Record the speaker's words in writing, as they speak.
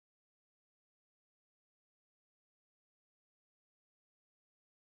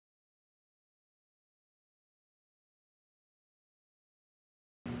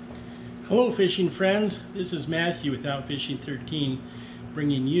Hello fishing friends, this is Matthew with Outfishing 13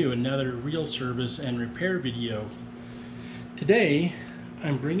 bringing you another reel service and repair video. Today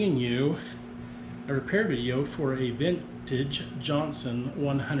I'm bringing you a repair video for a vintage Johnson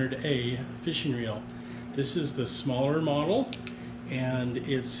 100A fishing reel. This is the smaller model and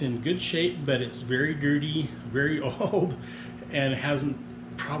it's in good shape, but it's very dirty, very old, and hasn't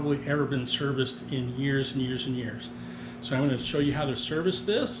probably ever been serviced in years and years and years. So I'm going to show you how to service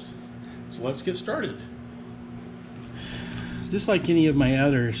this. So let's get started. Just like any of my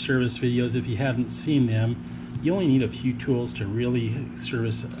other service videos, if you haven't seen them, you only need a few tools to really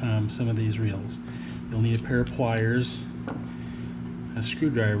service some of these reels. You'll need a pair of pliers, a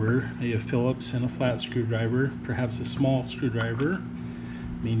screwdriver, maybe a Phillips and a flat screwdriver, perhaps a small screwdriver.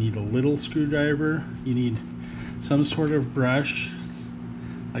 You may need a little screwdriver. You need some sort of brush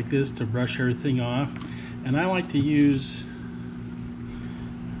like this to brush everything off. And I like to use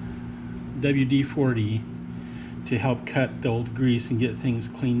WD-40 to help cut the old grease and get things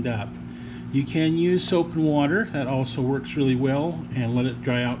cleaned up. You can use soap and water, that also works really well, and let it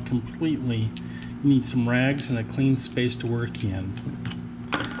dry out completely. You need some rags and a clean space to work in.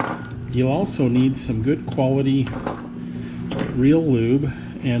 You'll also need some good quality reel lube,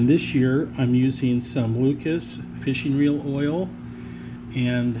 and this year I'm using some Lucas fishing reel oil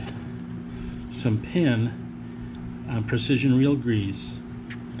and some Penn precision reel grease.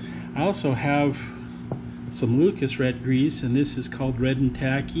 I also have some Lucas red grease, and this is called Red and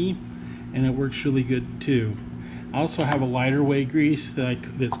Tacky, and it works really good too. I also have a lighter weight grease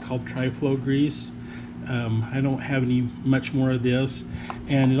that's called Triflow grease. I don't have much more of this,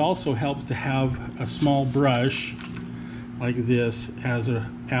 and it also helps to have a small brush like this as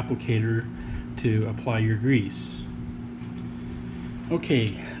an applicator to apply your grease.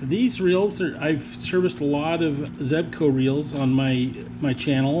 Okay, these reels I've serviced a lot of Zebco reels on my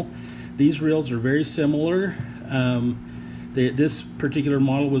channel. These reels are very similar. This particular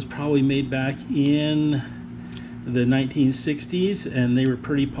model was probably made back in the 1960s, and they were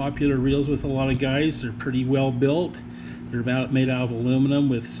pretty popular reels with a lot of guys. They're pretty well built. They're made out of aluminum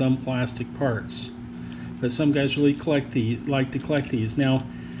with some plastic parts. But some guys really like to collect these. Now,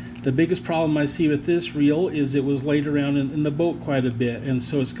 the biggest problem I see with this reel is it was laid around in the boat quite a bit, and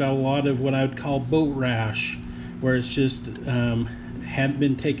so it's got a lot of what I would call boat rash, where it's just hadn't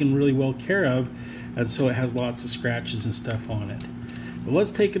been taken really well care of, and so it has lots of scratches and stuff on it. But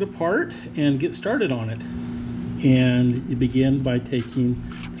let's take it apart and get started on it. And you begin by taking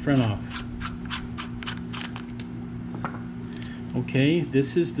the front off. Okay,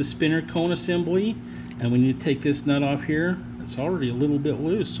 this is the spinner cone assembly, and we need to take this nut off here. It's already a little bit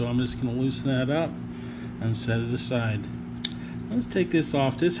loose, so I'm just going to loosen that up and set it aside. Let's take this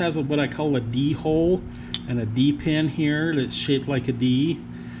off. This has what I call a D hole and a D pin here that's shaped like a D,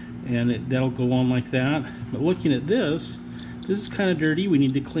 and that'll go on like that. But looking at this is kind of dirty. We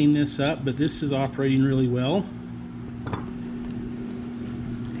need to clean this up, but this is operating really well.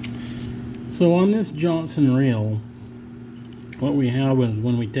 So on this Johnson reel, what we have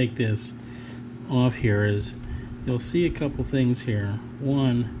when we take this off here is you'll see a couple things here.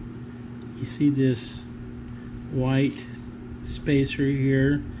 One, you see this white spacer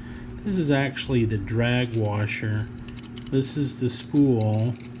here. This is actually the drag washer. This is the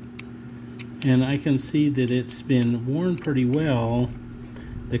spool, and I can see that it's been worn pretty well.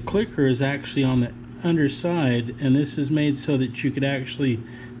 The clicker is actually on the underside, and this is made so that you could actually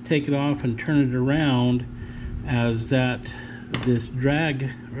take it off and turn it around, as this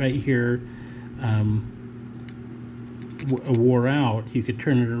drag right here wore out. You could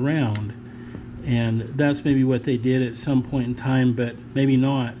turn it around, and that's maybe what they did at some point in time, but maybe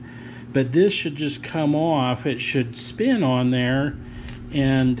not. But this should just come off. It should spin on there,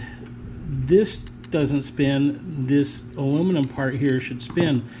 and this doesn't spin. This aluminum part here should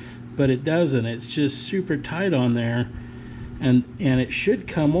spin, but it doesn't. It's just super tight on there, and it should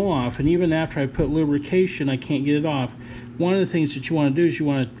come off. And even after I put lubrication, I can't get it off. One of the things that you want to do is you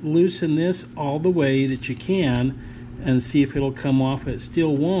want to loosen this all the way that you can and see if it'll come off. It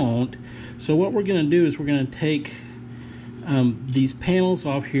still won't. So what we're going to do is we're going to take these panels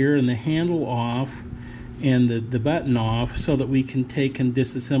off here and the handle off and the button off, so that we can take and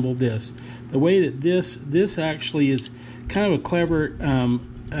disassemble this. The way that this actually is kind of a clever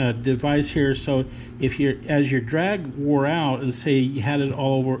device here. So if as your drag wore out, and say you had it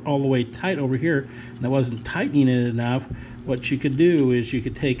all the way tight over here and it wasn't tightening it enough, what you could do is you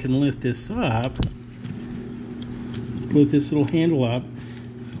could take and lift this up, lift this little handle up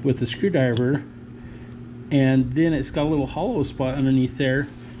with the screwdriver, and then it's got a little hollow spot underneath there,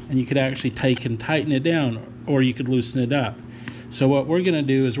 and you could actually take and tighten it down, or you could loosen it up. So what we're going to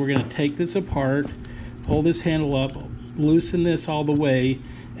do is we're going to take this apart, pull this handle up, loosen this all the way,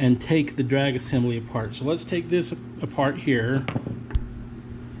 and take the drag assembly apart. So let's take this apart here.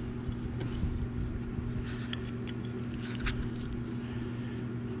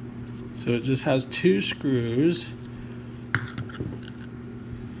 So it just has 2 screws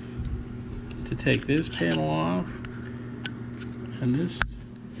to take this panel off and this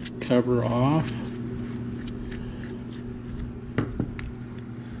cover off.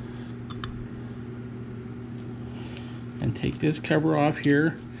 And take this cover off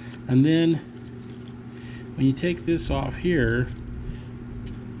here, and then when you take this off here,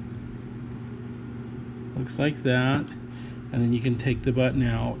 looks like that, and then you can take the button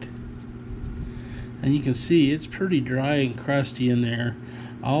out, and you can see it's pretty dry and crusty in there.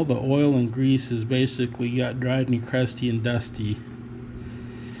 All the oil and grease has basically got dried and crusty and dusty.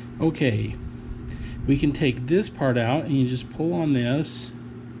 Okay, we can take this part out, and you just pull on this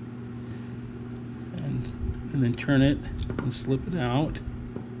and then turn it and slip it out.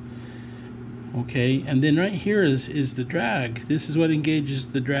 Okay, and then right here is the drag. This is what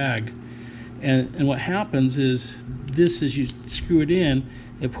engages the drag, and what happens is this, as you screw it in,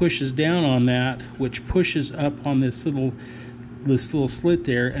 it pushes down on that, which pushes up on this little slit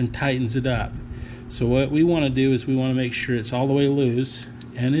there and tightens it up. So what we want to do is we want to make sure it's all the way loose,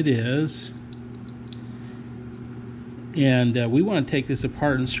 and it is. And we want to take this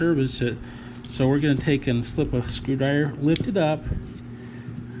apart and service it. So we're going to take and slip a screwdriver, lift it up,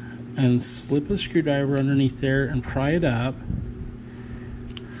 and slip a screwdriver underneath there and pry it up.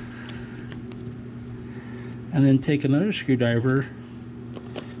 And then take another screwdriver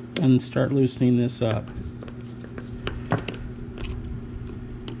and start loosening this up.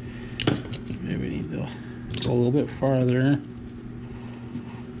 Maybe we need to go a little bit farther.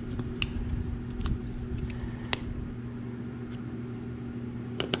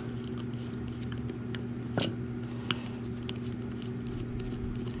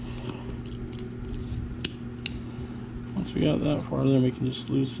 Once we got that far, then we can just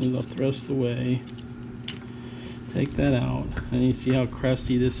loosen it up the rest of the way. Take that out, and you see how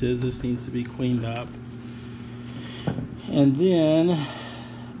crusty this is. This needs to be cleaned up. And then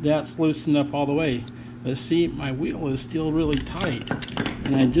that's loosened up all the way. But see, my wheel is still really tight,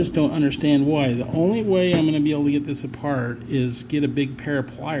 and I just don't understand why. The only way I'm going to be able to get this apart is get a big pair of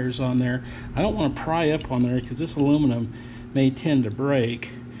pliers on there. I don't want to pry up on there because this aluminum may tend to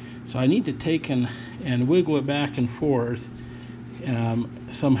break. So I need to take and wiggle it back and forth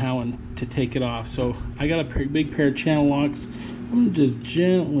somehow and to take it off. So I got a big pair of channel locks. I'm going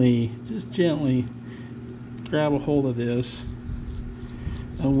to just gently grab a hold of this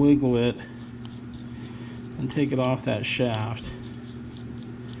and wiggle it and take it off that shaft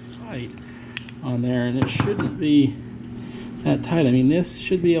tight on there, and it shouldn't be that tight. I mean, this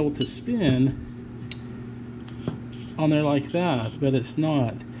should be able to spin on there like that, but it's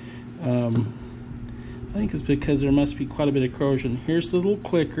not. I think it's because there must be quite a bit of corrosion. Here's the little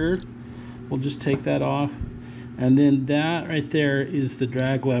clicker. We'll just take that off, and then that right there is the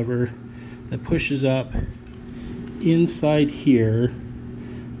drag lever that pushes up inside here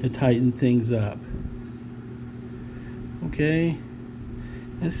to tighten things up. Okay,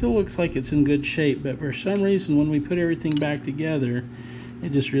 it still looks like it's in good shape, but for some reason when we put everything back together,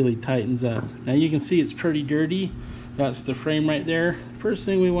 it just really tightens up. Now you can see it's pretty dirty. That's the frame right there. First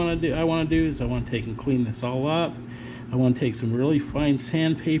thing I want to do is I want to take and clean this all up. I want to take some really fine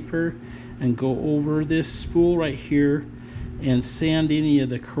sandpaper and go over this spool right here and sand any of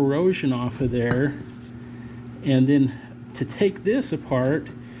the corrosion off of there. And then to take this apart,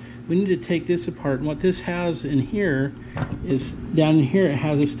 we need to take this apart. And what this has in here is, down in here, it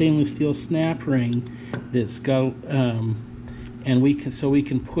has a stainless steel snap ring that's got and we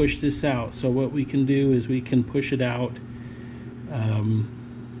can push this out. So what we can do is we can push it out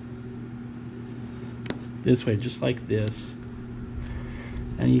this way, just like this.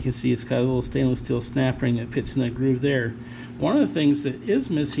 And you can see it's got a little stainless steel snap ring that fits in that groove there. One of the things that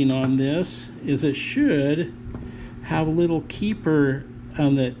is missing on this is it should have a little keeper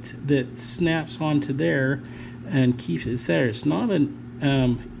that snaps onto there and keeps it there. It's not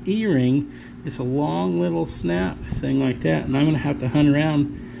an E-ring. It's a long little snap thing like that, and I'm going to have to hunt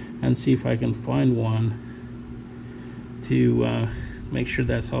around and see if I can find to make sure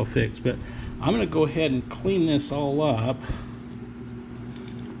that's all fixed. But I'm going to go ahead and clean this all up.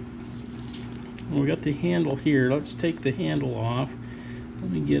 We got the handle here. Let's take the handle off.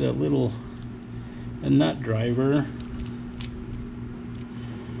 Let me get a nut driver.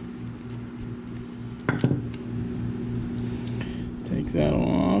 Take that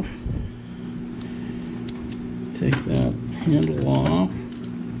off. Take that handle off.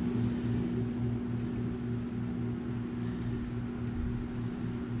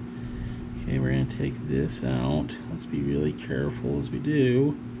 Okay, we're going to take this out. Let's be really careful as we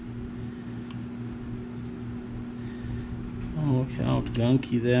do. Oh, look how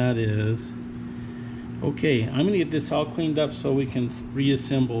gunky that is. Okay, I'm going to get this all cleaned up so we can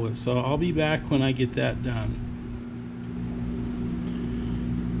reassemble it. So I'll be back when I get that done.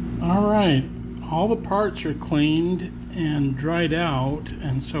 Alright, all the parts are cleaned and dried out,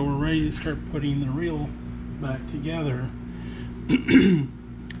 and so we're ready to start putting the reel back together.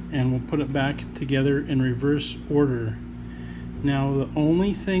 And we'll put it back together in reverse order. Now, the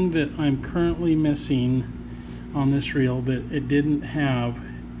only thing that I'm currently missing on this reel that it didn't have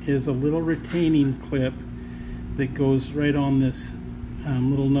is a little retaining clip that goes right on this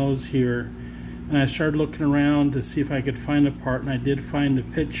little nose here. And I started looking around to see if I could find a part, and I did find a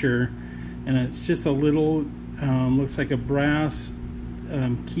picture, and it's just a little looks like a brass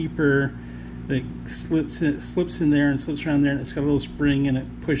keeper that slips in there and slips around there, and it's got a little spring and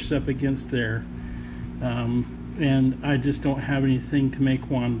it pushes up against there. And I just don't have anything to make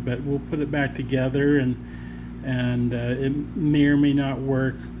one, but we'll put it back together, and it may or may not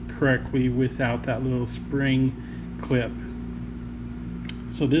work correctly without that little spring clip.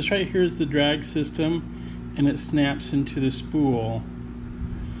 So this right here is the drag system, and it snaps into the spool.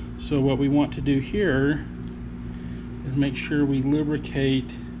 So what we want to do here is make sure we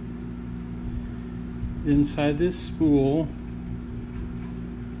lubricate inside this spool.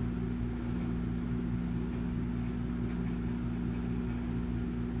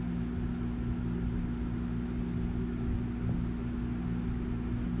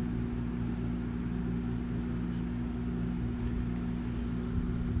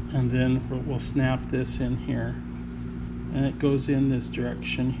 And then we'll snap this in here, and it goes in this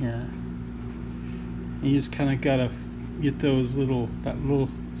direction here. And you just kind of gotta get that little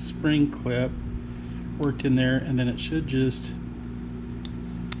spring clip worked in there, and then it should just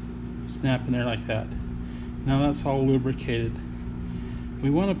snap in there like that. Now that's all lubricated.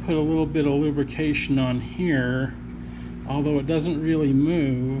 We want to put a little bit of lubrication on here, although it doesn't really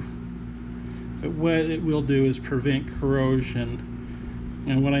move, but what it will do is prevent corrosion.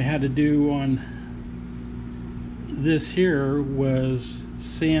 And what I had to do on this here was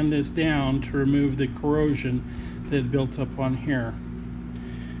sand this down to remove the corrosion that had built up on here.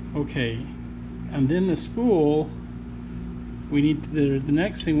 Okay, and then the spool, the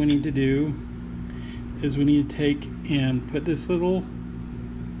next thing we need to do is we need to take and put this little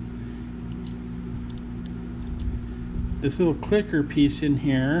clicker piece in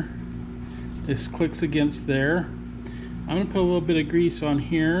here. This clicks against there. I'm going to put a little bit of grease on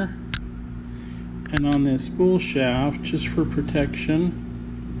here and on this spool shaft just for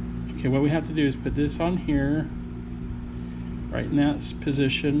protection. Okay, what we have to do is put this on here, right in that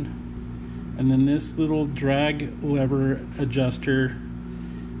position, and then this little drag lever adjuster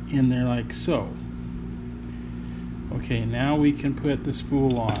in there like so. Okay, now we can put the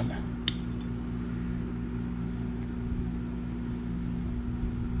spool on.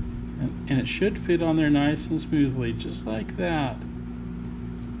 And it should fit on there nice and smoothly, just like that.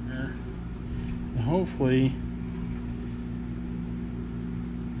 And hopefully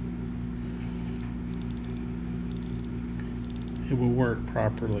it will work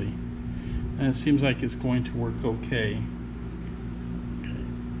properly. And it seems like it's going to work okay.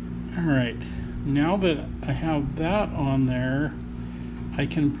 Alright, now that I have that on there, I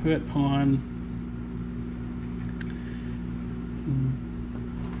can put on,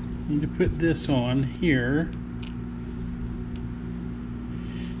 need to put this on here,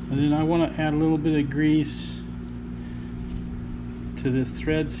 and then I want to add a little bit of grease to the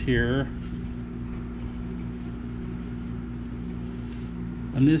threads here,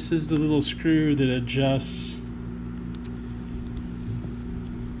 and this is the little screw that adjusts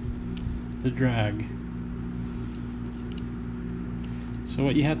the drag. So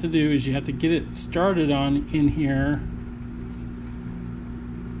what you have to do is you have to get it started on in here,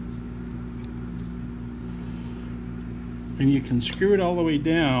 and you can screw it all the way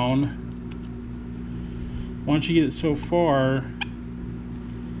down. Once you get it so far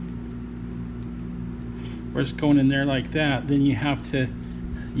where it's going in there like that, then you have to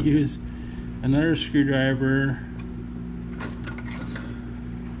use another screwdriver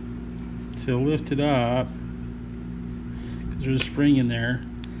to lift it up, because there's a spring in there.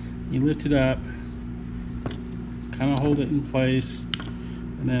 You lift it up, kind of hold it in place,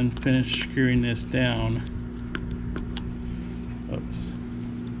 and then finish screwing this down. Oops.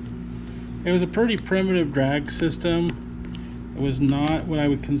 It was a pretty primitive drag system. It was not what I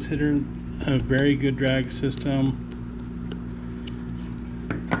would consider a very good drag system.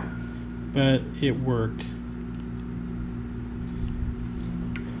 but it worked.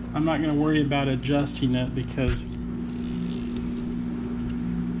 I'm not going to worry about adjusting it because,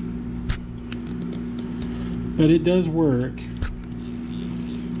 but it does work,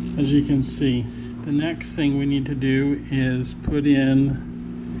 as you can see. The next thing we need to do is put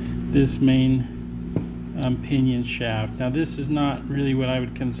in this main pinion shaft. Now this is not really what I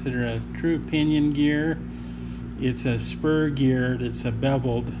would consider a true pinion gear. It's a spur gear. It's a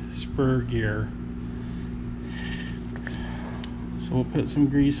beveled spur gear. So we'll put some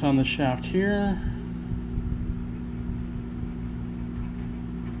grease on the shaft here.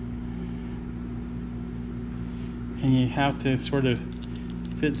 And you have to sort of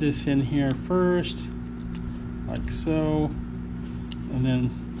fit this in here first, like so, and then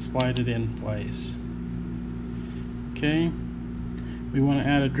slide it in place. Okay, we want to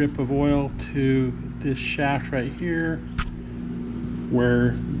add a drip of oil to this shaft right here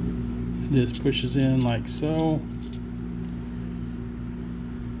where this pushes in like so.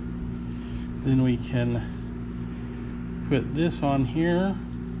 Then we can put this on here.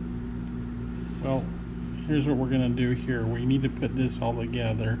 Well, here's what we're going to do here. We need to put this all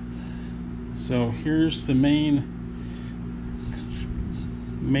together. So here's the main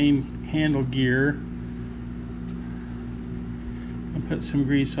handle gear. And put some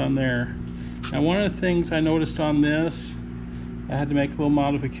grease on there. Now one of the things I noticed on this, I had to make a little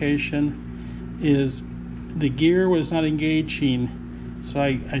modification, is the gear was not engaging. So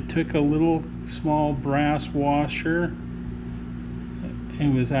I took a little small brass washer.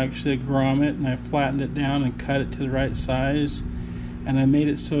 It was actually a grommet, and I flattened it down and cut it to the right size, and I made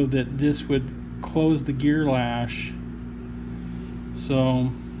it so that this would close the gear lash, so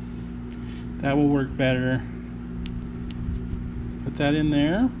that will work better. Put that in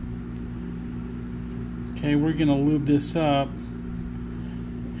there. Okay, we're gonna lube this up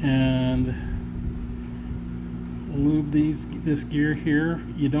and lube this gear here.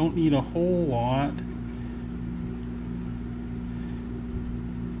 You don't need a whole lot.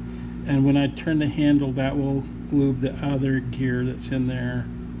 And when I turn the handle, that will lube the other gear that's in there.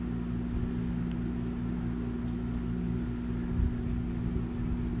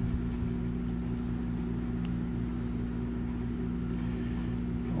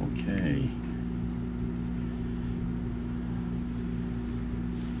 Okay.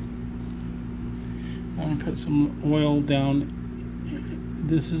 I'm going to put some oil down.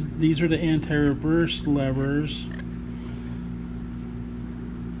 These are the anti-reverse levers.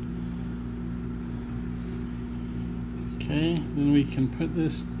 Okay, then we can put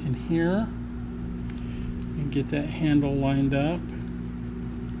this in here and get that handle lined up.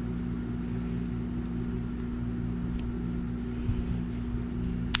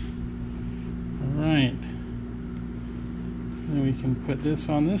 All right, then we can put this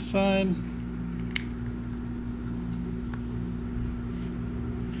on this side.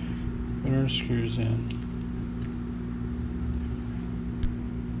 Put our screws in.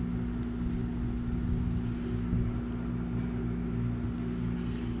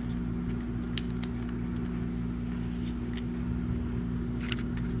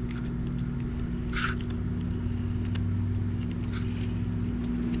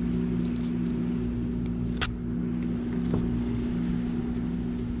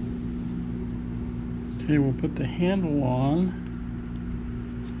 Okay, we'll put the handle on.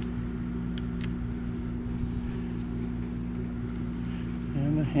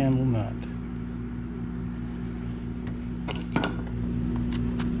 And the handle nut.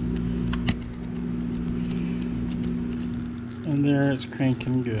 And there, it's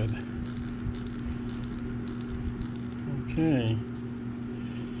cranking good. Okay.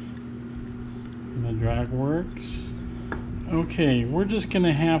 And the drag works. Okay, we're just going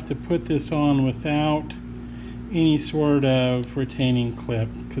to have to put this on without any sort of retaining clip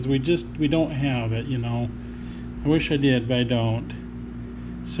because we don't have it, you know. I wish I did, but I don't.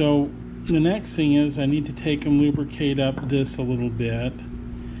 So the next thing is I need to take and lubricate up this a little bit,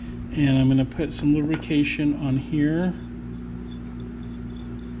 and I'm going to put some lubrication on here,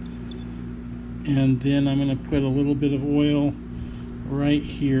 and then I'm going to put a little bit of oil right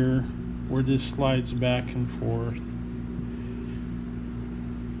here where this slides back and forth.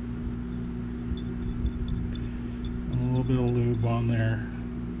 A little bit of lube on there.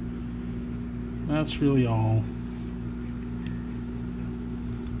 That's really all.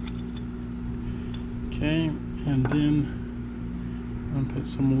 Okay, and then I'm gonna put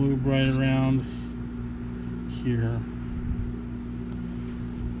some lube right around here.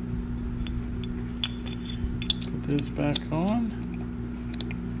 Put this back on.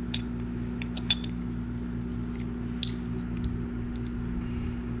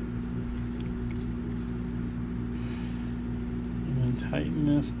 tighten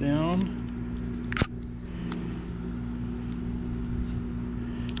this down.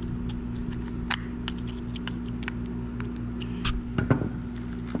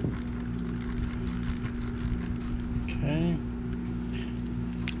 Okay.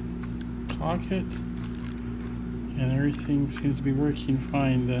 Cock it. And everything seems to be working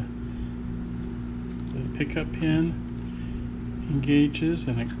fine. The pickup pin engages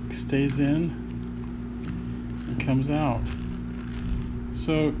and it stays in and comes out.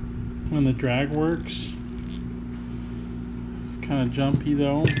 So when the drag works, it's kind of jumpy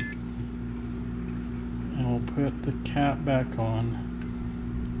though, and we'll put the cap back on.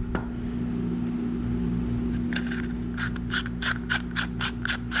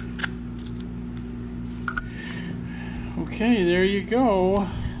 Okay, there you go.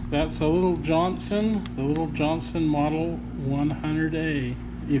 That's a little Johnson, the little Johnson Model 100A.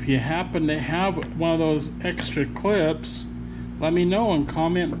 If you happen to have one of those extra clips, let me know and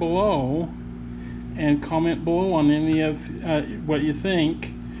comment below. And comment below on any of what you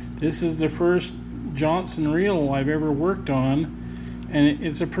think. This is the first Johnson reel I've ever worked on, and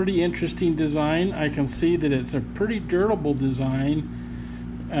it's a pretty interesting design. I can see that it's a pretty durable design.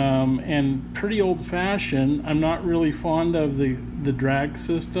 And pretty old-fashioned. I'm not really fond of the drag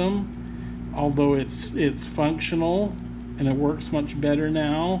system, although it's functional and it works much better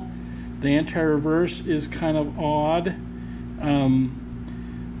now. The anti-reverse is kind of odd.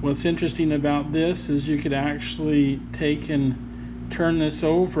 What's interesting about this is you could actually take and turn this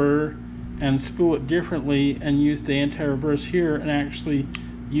over and spool it differently and use the anti-reverse here and actually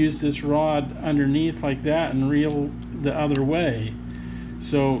use this rod underneath like that and reel the other way.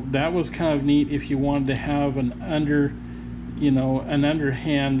 So that was kind of neat if you wanted to have an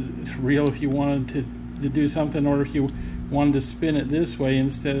underhand reel if you wanted to do something, or if you wanted to spin it this way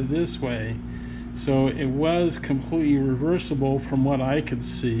instead of this way. So it was completely reversible from what I could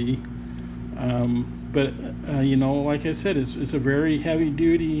see. But like I said, it's a very heavy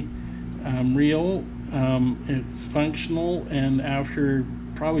duty reel. It's functional, and after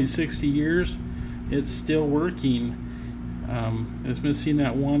probably 60 years, it's still working. It's missing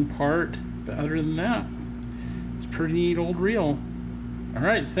that one part, but other than that, it's a pretty neat old reel.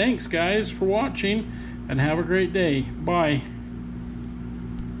 Alright, thanks guys for watching, and have a great day. Bye.